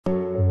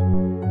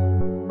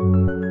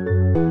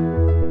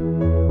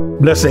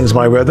Blessings,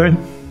 my brethren.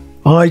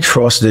 I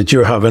trust that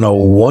you're having a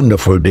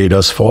wonderful day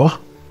thus far,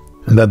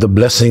 and that the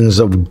blessings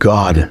of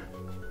God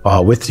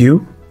are with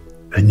you,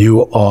 and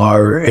you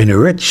are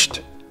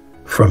enriched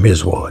from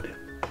His Word.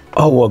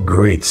 Our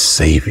great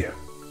Savior,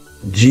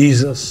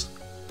 Jesus,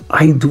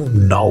 I do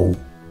now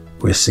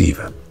receive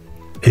Him.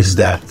 Is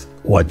that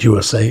what you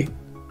are saying?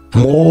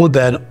 More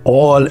than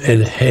all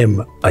in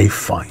Him I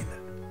find.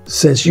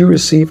 Since you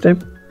received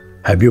Him,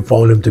 have you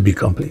found Him to be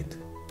complete?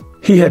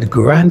 He had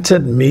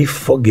granted me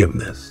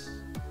forgiveness.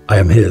 I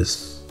am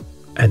His,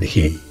 and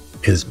He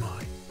is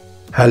mine.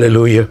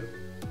 Hallelujah.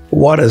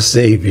 What a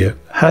Savior.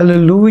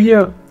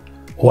 Hallelujah.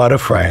 What a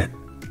friend.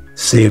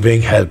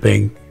 Saving,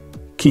 helping,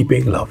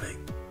 keeping, loving.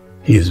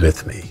 He is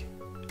with me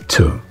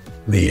to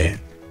the end.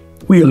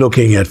 We are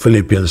looking at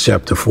Philippians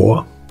Chapter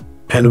 4,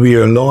 and we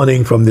are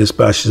learning from this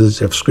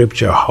passage of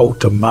Scripture how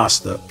to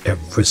master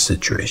every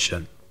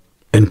situation.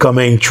 In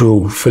coming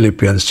through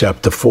Philippians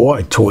Chapter 4,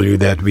 I told you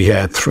that we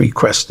had 3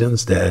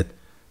 questions that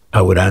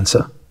I would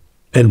answer.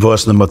 In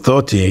verse number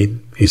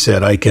 13, he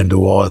said, I can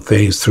do all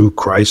things through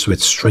Christ which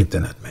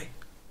strengtheneth me.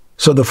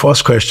 So the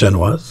first question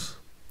was,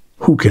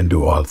 who can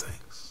do all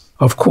things?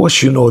 Of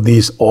course, you know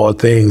these all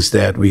things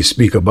that we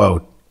speak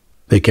about,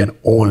 they can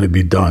only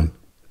be done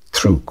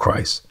through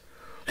Christ.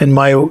 In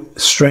my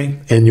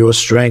strength, in your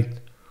strength,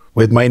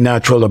 with my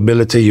natural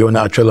ability, your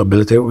natural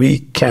ability, we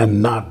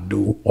cannot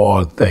do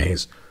all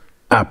things.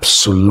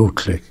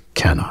 Absolutely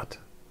cannot.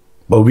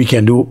 But we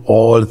can do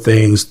all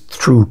things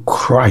through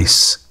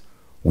Christ,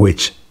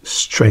 which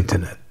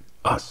strengtheneth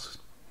us.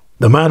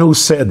 The man who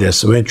said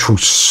this went through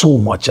so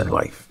much in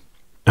life.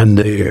 And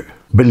the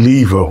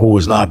believer who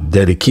was not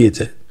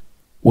dedicated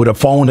would have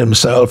found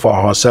himself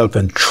or herself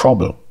in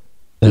trouble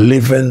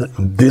living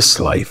this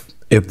life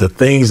if the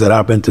things that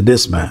happened to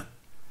this man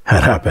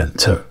had happened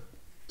to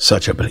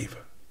such a believer.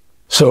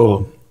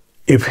 So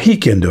if he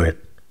can do it,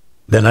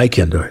 then I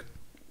can do it.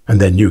 And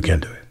then you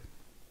can do it.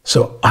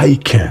 So I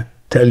can.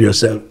 Tell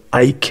yourself,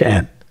 I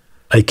can.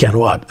 I can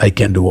what? I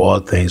can do all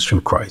things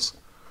through Christ,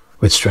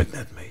 which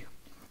strengtheneth me.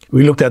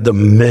 We looked at the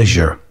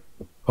measure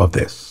of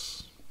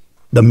this.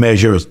 The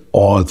measure is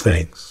all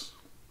things.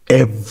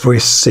 Every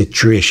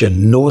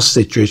situation, no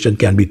situation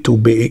can be too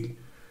big,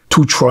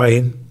 too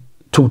trying,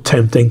 too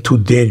tempting, too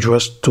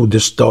dangerous, too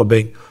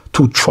disturbing,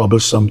 too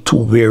troublesome, too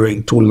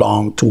wearing, too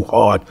long, too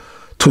hard,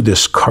 too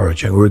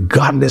discouraging.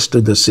 Regardless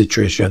of the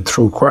situation,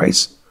 through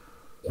Christ,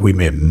 we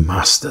may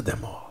master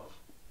them all.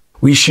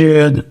 We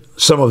shared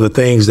some of the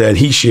things that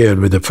he shared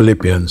with the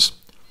Philippians,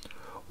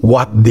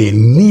 what they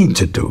need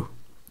to do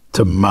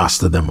to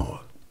master them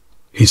all.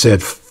 He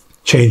said,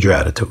 change your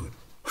attitude.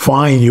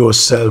 Find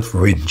yourself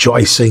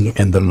rejoicing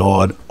in the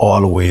Lord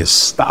always.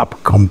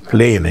 Stop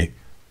complaining.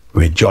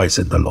 Rejoice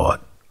in the Lord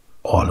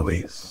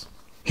always.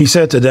 He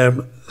said to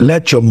them,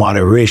 let your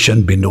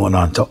moderation be known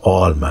unto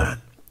all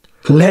men.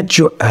 Let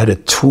your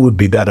attitude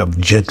be that of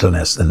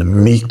gentleness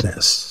and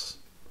meekness.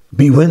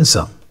 Be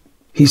winsome.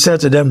 He said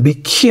to them, be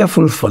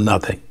careful for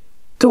nothing.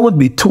 Don't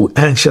be too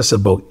anxious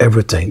about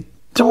everything.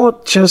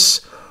 Don't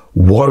just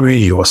worry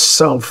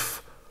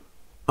yourself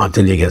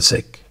until you get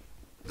sick.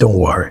 Don't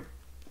worry.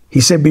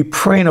 He said, be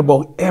praying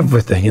about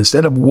everything.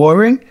 Instead of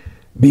worrying,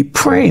 be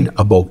praying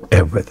about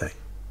everything.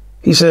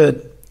 He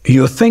said,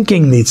 your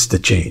thinking needs to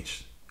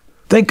change.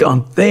 Think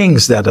on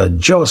things that are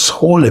just,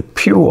 holy,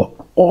 pure,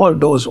 all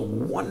those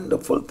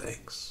wonderful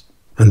things.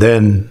 And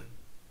then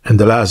in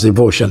the last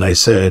devotion, I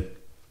said,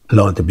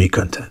 learn to be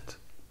content.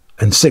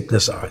 In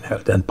sickness or in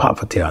health, in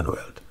poverty and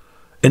wealth,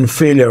 in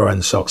failure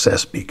and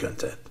success, be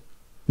content.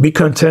 Be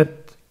content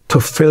to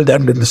fill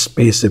that little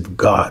space if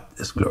God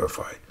is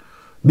glorified.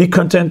 Be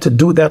content to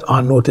do that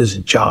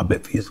unnoticed job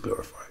if He is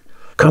glorified.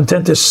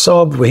 Content to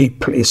serve where He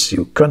placed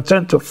you.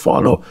 Content to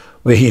follow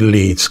where He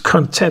leads.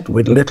 Content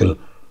with little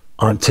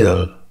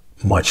until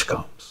much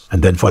comes.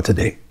 And then for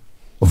today,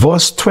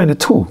 verse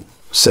 22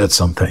 said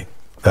something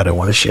that I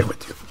want to share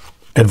with you.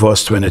 In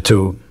verse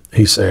 22,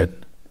 he said,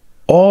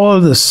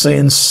 all the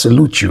saints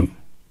salute you,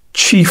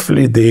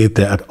 chiefly they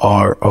that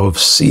are of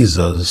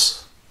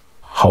Caesar's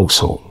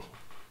household.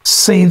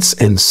 Saints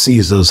in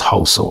Caesar's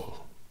household.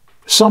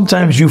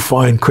 Sometimes you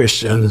find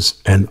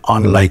Christians in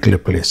unlikely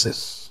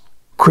places,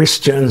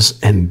 Christians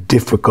in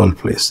difficult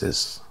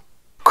places,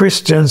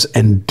 Christians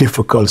in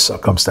difficult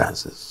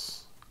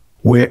circumstances.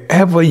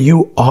 Wherever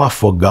you are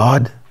for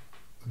God,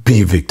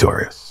 be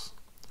victorious.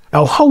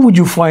 Now, how would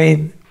you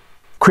find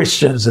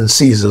Christians in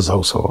Caesar's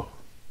household?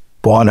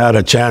 Paul had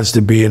a chance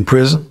to be in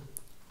prison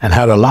and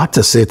had a lot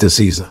to say to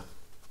Caesar.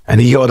 And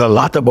he heard a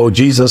lot about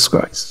Jesus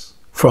Christ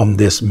from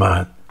this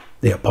man,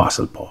 the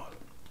Apostle Paul.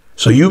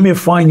 So you may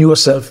find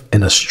yourself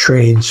in a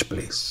strange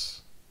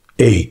place.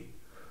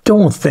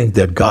 Don't think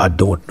that God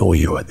don't know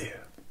you are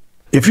there.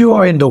 If you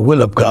are in the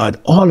will of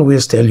God,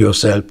 always tell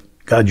yourself,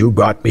 God, you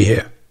brought me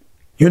here.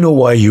 You know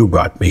why you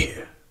brought me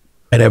here.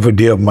 And every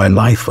day of my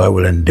life, I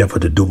will endeavor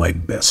to do my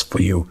best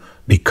for you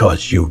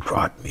because you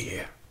brought me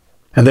here.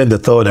 And then the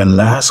third and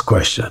last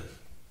question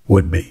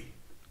would be,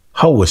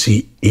 how was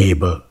he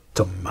able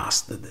to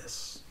master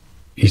this?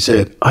 He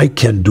said, I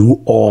can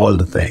do all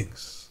the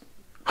things.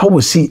 How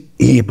was he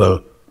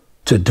able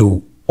to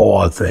do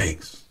all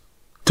things?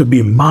 To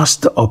be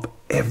master of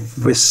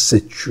every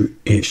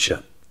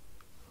situation.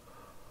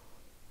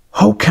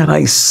 How can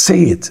I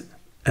say it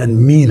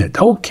and mean it?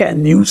 How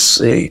can you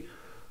say,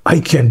 I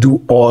can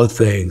do all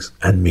things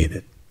and mean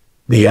it?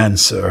 The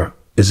answer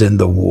is in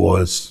the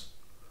words,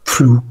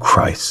 through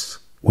Christ,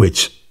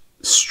 which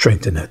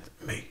strengtheneth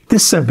me.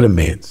 This simply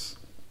means,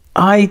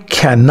 I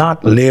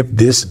cannot live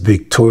this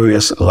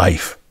victorious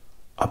life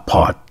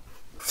apart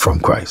from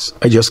Christ.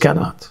 I just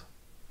cannot.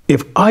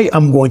 If I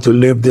am going to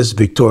live this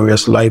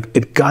victorious life,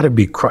 it got to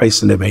be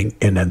Christ living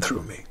in and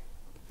through me.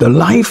 The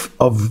life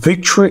of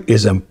victory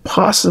is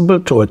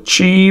impossible to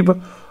achieve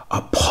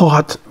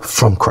apart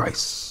from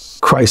Christ.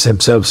 Christ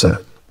himself said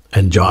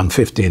in John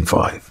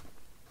 15:5,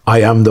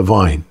 I am the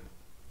vine,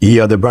 ye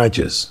are the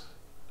branches.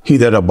 He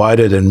that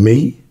abideth in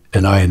me,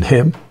 and I in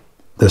him,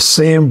 the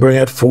same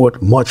bringeth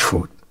forth much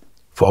fruit.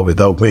 For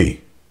without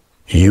me,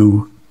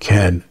 you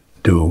can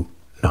do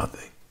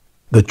nothing.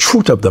 The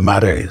truth of the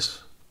matter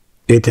is,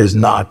 it is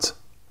not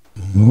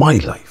my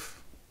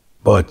life,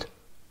 but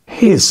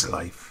his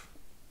life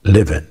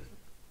living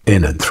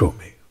in and through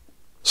me.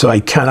 So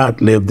I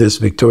cannot live this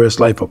victorious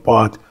life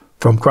apart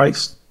from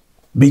Christ.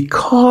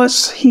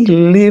 Because he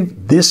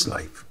lived this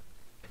life,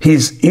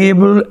 he's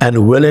able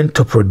and willing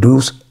to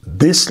produce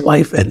this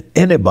life in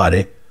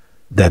anybody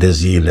that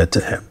is yielded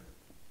to him.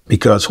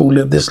 Because who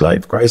lived this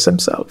life? Christ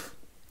himself.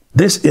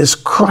 This is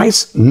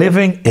Christ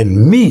living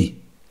in me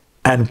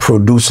and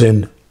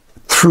producing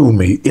through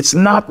me. It's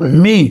not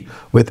me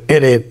with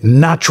any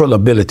natural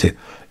ability.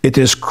 It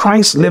is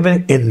Christ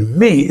living in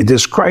me. It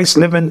is Christ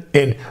living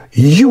in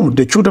you.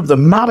 The truth of the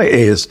matter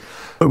is,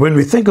 when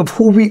we think of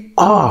who we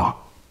are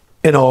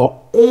in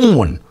our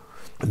own,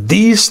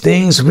 these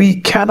things we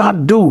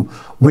cannot do.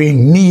 We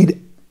need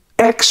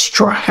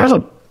extra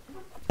help.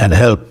 And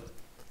help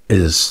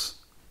is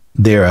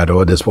there at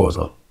our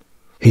disposal.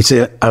 He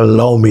said,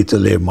 allow me to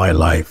live my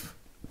life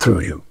through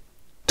you.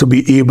 To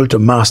be able to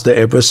master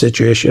every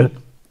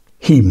situation,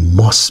 he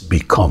must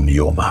become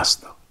your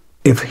master.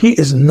 If he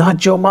is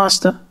not your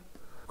master,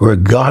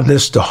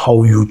 regardless to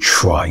how you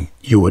try,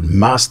 you would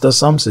master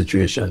some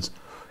situations,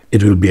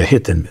 it will be a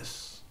hit and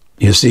miss.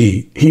 You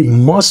see, he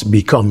must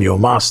become your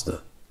master.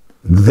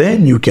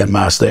 Then you can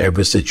master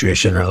every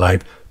situation in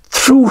life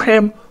through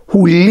him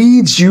who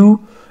leads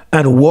you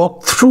and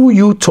walk through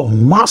you to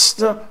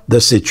master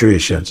the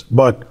situations.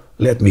 But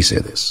let me say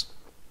this.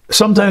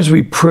 Sometimes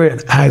we pray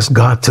and ask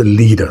God to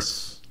lead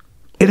us.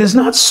 It is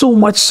not so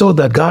much so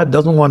that God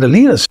doesn't want to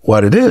lead us.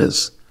 What it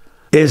is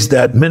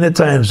that many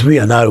times we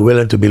are not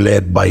willing to be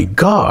led by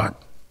God.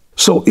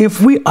 So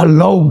if we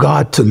allow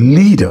God to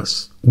lead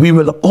us, we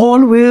will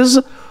always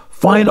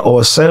find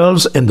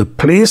ourselves in the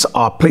place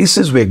or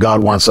places where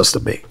God wants us to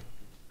be.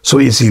 So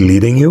is he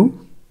leading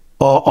you?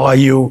 Or are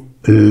you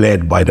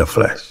led by the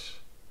flesh?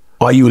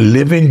 Are you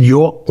living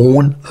your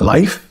own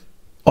life?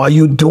 Are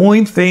you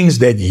doing things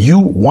that you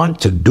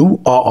want to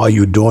do, or are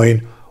you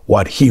doing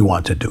what he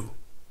wants to do?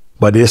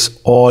 But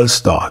this all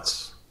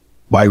starts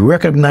by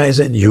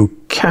recognizing you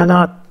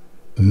cannot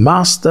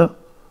master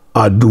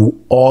or do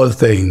all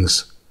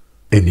things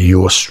in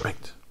your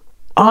strength.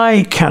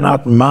 I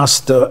cannot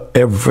master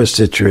every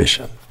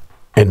situation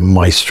in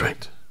my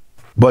strength.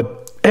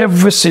 But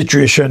every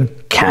situation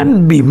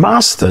can be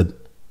mastered.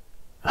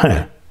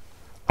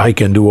 I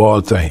can do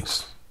all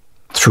things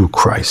through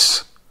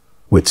Christ,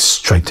 which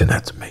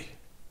strengtheneth me.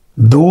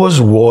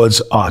 Those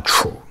words are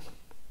true.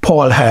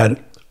 Paul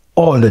had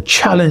all the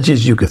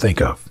challenges you could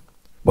think of,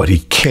 but he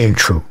came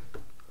through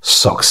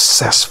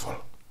successful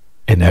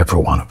in every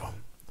one of them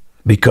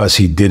because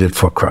he did it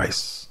for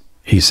Christ.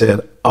 He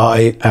said,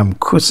 I am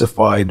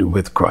crucified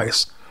with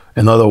Christ.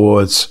 In other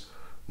words,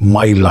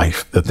 my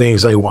life, the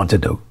things I want to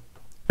do.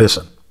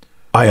 Listen,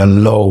 I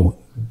allow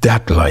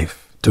that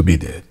life to be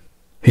dead.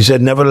 He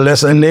said,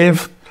 nevertheless I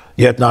live,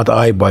 yet not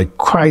I, but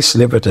Christ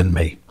liveth in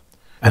me.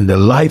 And the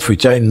life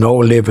which I now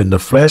live in the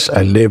flesh,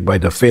 I live by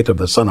the faith of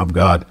the Son of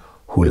God,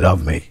 who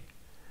loved me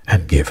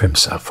and gave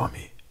himself for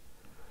me.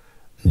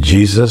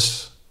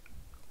 Jesus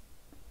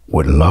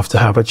would love to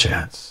have a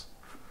chance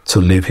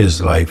to live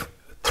his life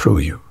through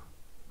you.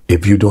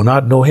 If you do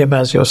not know him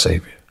as your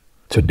Savior,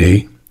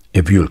 today,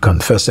 if you'll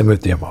confess him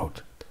with your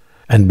mouth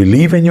and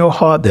believe in your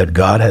heart that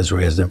God has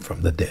raised him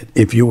from the dead,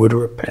 if you would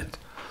repent,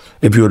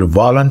 if you would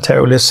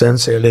voluntarily,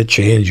 sincerely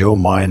change your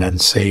mind and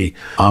say,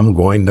 I'm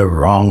going the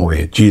wrong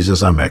way.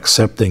 Jesus, I'm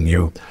accepting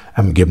you.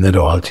 I'm giving it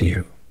all to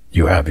you.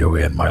 You have your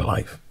way in my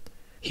life.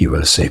 He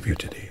will save you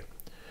today.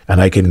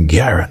 And I can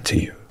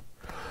guarantee you,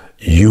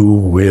 you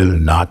will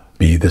not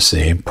be the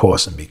same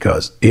person,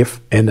 because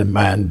if any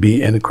man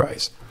be in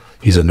Christ,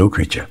 he's a new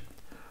creature.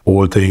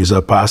 All things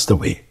are passed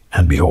away,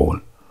 and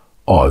behold,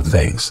 all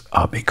things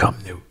are become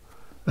new.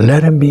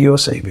 Let him be your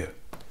Savior.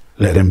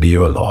 Let him be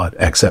your Lord.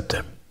 Accept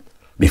him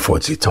before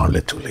it's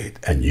eternally too late.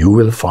 And you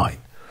will find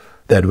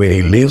that when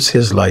he lives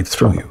his life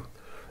through you,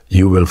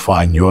 you will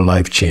find your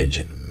life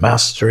changing,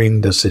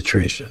 mastering the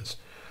situations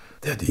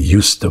that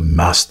used to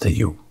master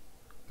you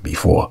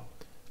before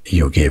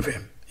you gave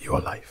him your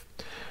life.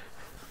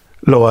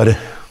 Lord,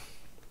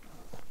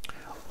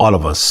 all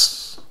of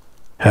us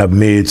have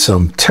made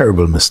some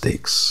terrible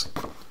mistakes.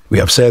 We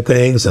have said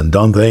things and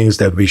done things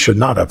that we should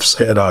not have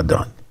said or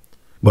done.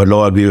 But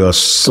Lord, we are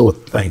so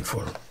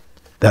thankful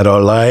that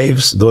our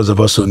lives, those of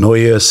us who know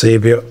you as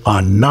Savior,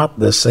 are not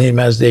the same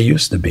as they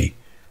used to be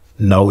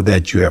now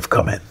that you have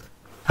come in.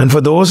 And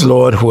for those,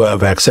 Lord, who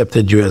have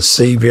accepted you as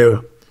Savior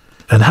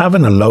and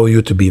haven't allowed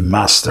you to be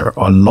Master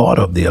or Lord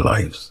of their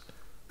lives,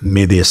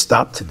 may they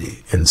stop today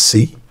and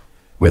see,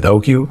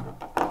 without you,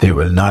 they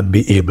will not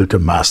be able to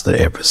master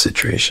every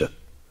situation.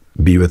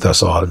 Be with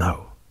us all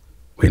now.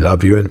 We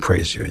love you and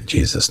praise you. In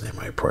Jesus' name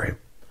I pray.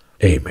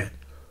 Amen.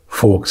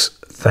 Folks,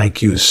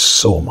 thank you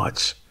so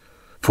much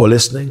for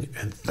listening,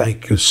 and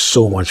thank you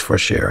so much for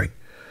sharing.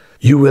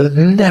 You will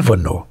never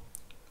know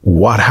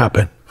what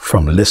happened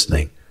from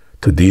listening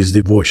to these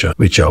devotions,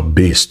 which are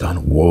based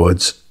on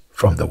words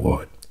from the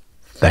Word.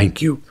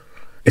 Thank you.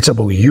 It's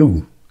about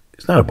you.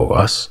 It's not about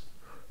us.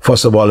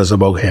 First of all, it's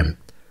about Him,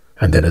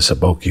 and then it's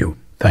about you.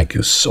 Thank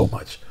you so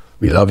much.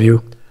 We love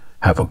you.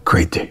 Have a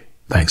great day.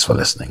 Thanks for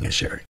listening and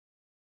sharing.